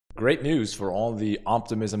great news for all the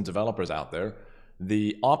Optimism developers out there.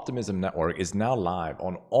 The Optimism network is now live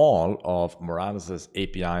on all of Moralis'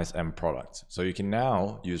 APIs and products. So you can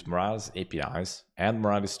now use Moralis APIs and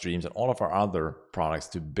Moralis streams and all of our other products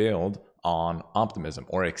to build on Optimism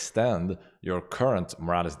or extend your current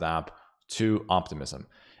Moralis dapp to Optimism.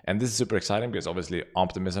 And this is super exciting because obviously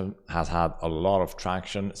Optimism has had a lot of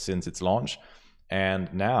traction since its launch.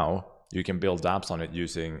 And now you can build dapps on it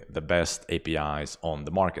using the best APIs on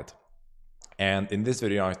the market. And in this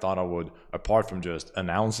video, I thought I would, apart from just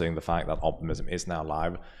announcing the fact that Optimism is now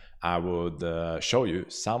live, I would show you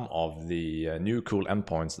some of the new cool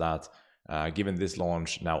endpoints that, given this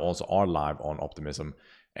launch, now also are live on Optimism,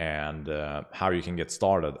 and how you can get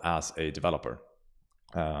started as a developer.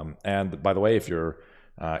 And by the way, if you're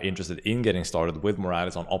interested in getting started with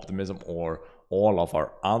Moralis on Optimism or all of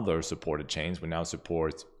our other supported chains, we now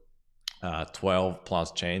support 12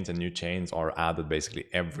 plus chains, and new chains are added basically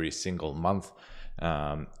every single month.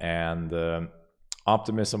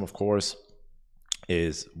 Optimism, of course,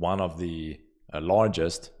 is one of the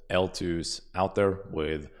largest L2s out there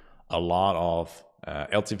with a lot of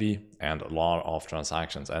LTV and a lot of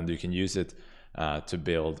transactions, and you can use it to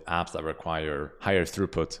build apps that require higher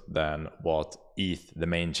throughput than what ETH, the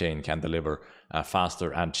main chain, can deliver,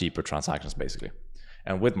 faster and cheaper transactions basically.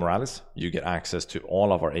 And with Moralis, you get access to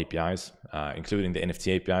all of our APIs, including the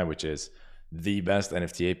NFT API, which is the best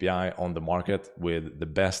NFT API on the market with the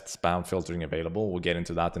best spam filtering available. We'll get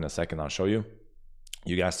into that in a second. I'll show you.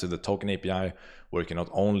 You guys to the token API, where you can not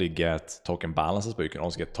only get token balances, but you can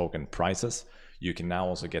also get token prices. You can now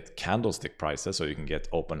also get candlestick prices, so you can get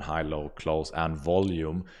open, high, low, close, and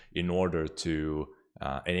volume in order to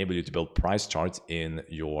enable you to build price charts in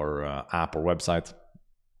your app or website.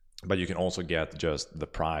 But you can also get just the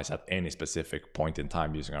price at any specific point in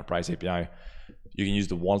time using our price API. You can use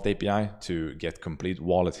the wallet API to get complete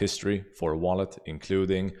wallet history for a wallet,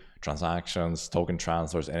 including transactions, token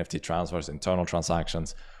transfers, NFT transfers, internal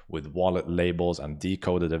transactions with wallet labels and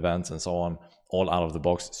decoded events and so on, all out of the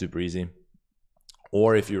box, super easy.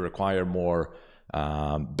 Or if you require more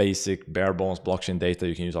basic bare bones blockchain data,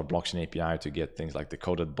 you can use our blockchain API to get things like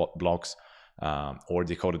decoded blocks or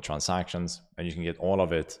decoded transactions, and you can get all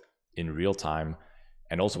of it in real time.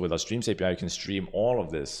 And also with our streams API, you can stream all of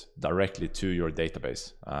this directly to your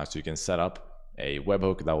database. So you can set up a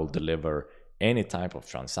webhook that will deliver any type of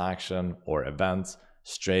transaction or event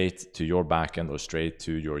straight to your backend or straight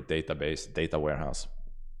to your database data warehouse.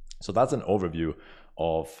 So that's an overview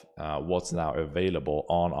of what's now available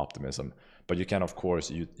on Optimism. But you can, of course,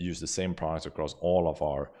 use the same products across all of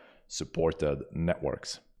our supported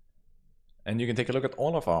networks. And you can take a look at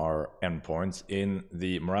all of our endpoints in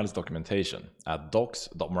the Moralis documentation at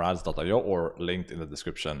docs.moralis.io or linked in the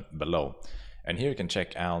description below. And here you can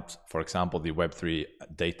check out, for example, the Web3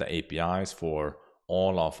 data APIs for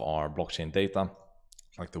all of our blockchain data,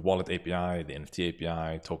 like the wallet API, the NFT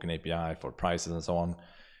API, token API for prices and so on.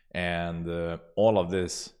 And all of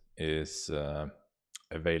this is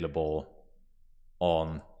available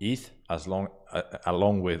on ETH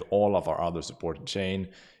along with all of our other supported chain,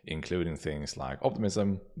 including things like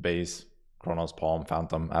Optimism, Base, Chronos, Palm,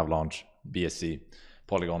 Phantom, Avalanche, BSC,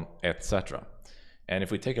 Polygon, etc. And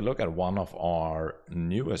if we take a look at one of our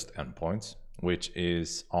newest endpoints, which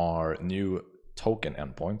is our new token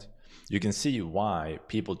endpoint, you can see why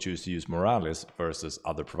people choose to use Moralis versus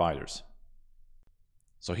other providers.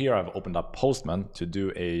 So here I've opened up Postman to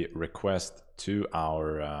do a request to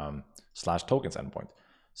our /tokens endpoint.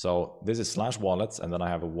 So this is /wallets, and then I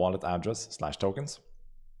have a wallet address /tokens.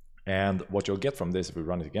 And what you'll get from this, if we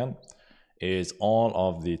run it again, is all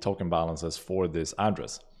of the token balances for this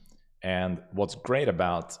address. And what's great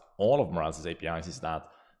about all of Moralis' APIs is that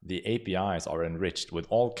the APIs are enriched with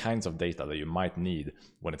all kinds of data that you might need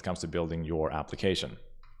when it comes to building your application.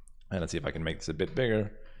 And let's see if I can make this a bit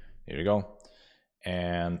bigger. Here you go.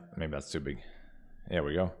 And maybe that's too big. There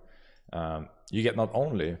we go. You get not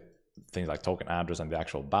only things like token address and the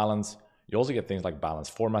actual balance, you also get things like balance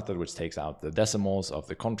formatted, which takes out the decimals of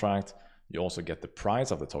the contract. You also get the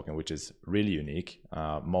price of the token, which is really unique.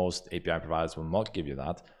 Most API providers will not give you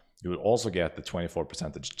that. You will also get the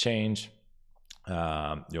 24% change.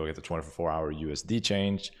 You'll get the 24-hour USD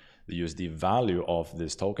change, the USD value of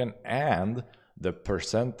this token, and the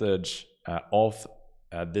percentage of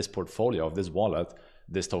this portfolio, of this wallet,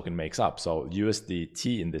 this token makes up. So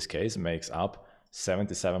USDT in this case makes up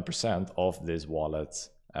 77% of this wallet's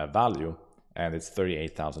value, and it's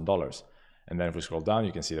 $38,000. And then if we scroll down,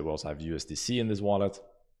 you can see that we also have USDC in this wallet,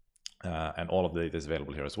 and all of the data is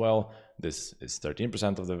available here as well. This is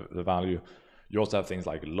 13% of the value. You also have things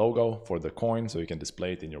like logo for the coin, so you can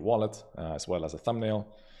display it in your wallet, as well as a thumbnail.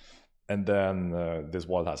 And then this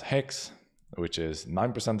wallet has Hex, which is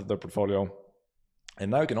 9% of their portfolio.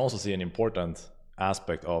 And now you can also see an important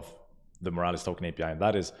aspect of the Moralis token API, and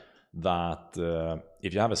that is that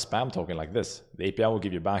if you have a spam token like this, the API will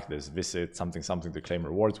give you back this visit something something to claim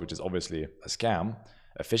rewards, which is obviously a scam,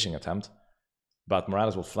 a phishing attempt. But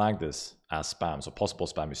Moralis will flag this as spam, so possible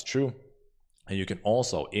spam is true. And you can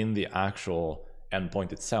also, in the actual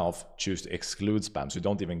endpoint itself, choose to exclude spam, so you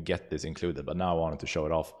don't even get this included. But now I wanted to show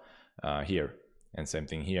it off here. And same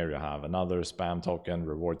thing here, you have another spam token,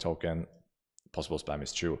 reward token, possible spam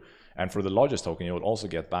is true. And for the largest token, you'll also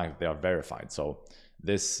get back that they are verified. So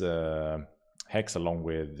this Hex along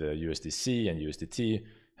with USDC and USDT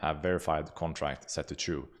have verified contract set to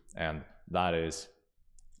true. And that is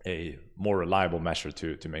a more reliable measure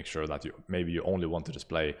to make sure that maybe you only want to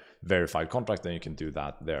display verified contract, then you can do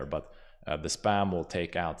that there. But the spam will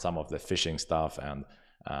take out some of the phishing stuff and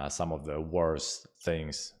some of the worst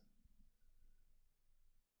things.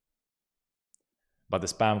 But the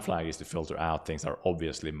spam flag is to filter out things that are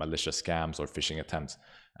obviously malicious scams or phishing attempts.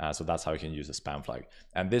 So that's how you can use the spam flag.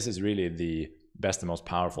 And this is really the best and most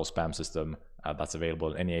powerful spam system that's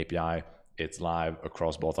available in any API. It's live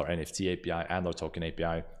across both our NFT API and our token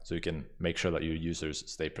API. So you can make sure that your users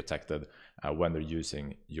stay protected when they're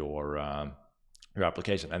using your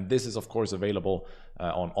application. And this is of course available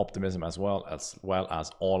on Optimism as well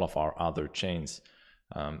as all of our other chains.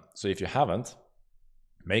 So if you haven't,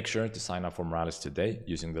 make sure to sign up for Moralis today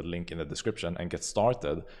using the link in the description and get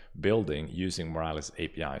started building using Moralis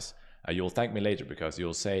APIs. You'll thank me later because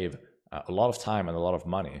you'll save a lot of time and a lot of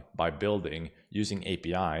money by building using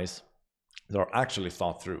APIs that are actually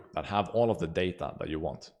thought through, that have all of the data that you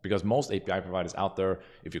want. Because most API providers out there,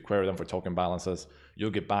 if you query them for token balances,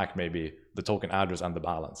 you'll get back maybe the token address and the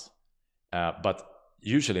balance. But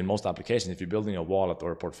usually in most applications, if you're building a wallet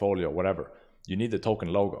or a portfolio or whatever, you need the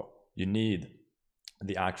token logo. You need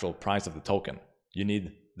the actual price of the token. You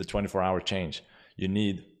need the 24-hour change. You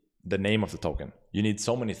need the name of the token. You need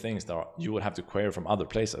so many things that you would have to query from other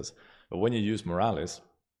places. But when you use Moralis,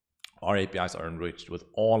 our APIs are enriched with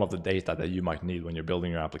all of the data that you might need when you're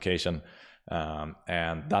building your application.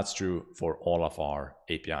 And that's true for all of our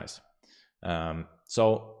APIs.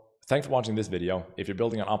 So thanks for watching this video. If you're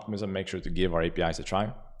building on Optimism, make sure to give our APIs a try.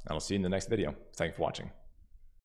 And I'll see you in the next video. Thanks for watching.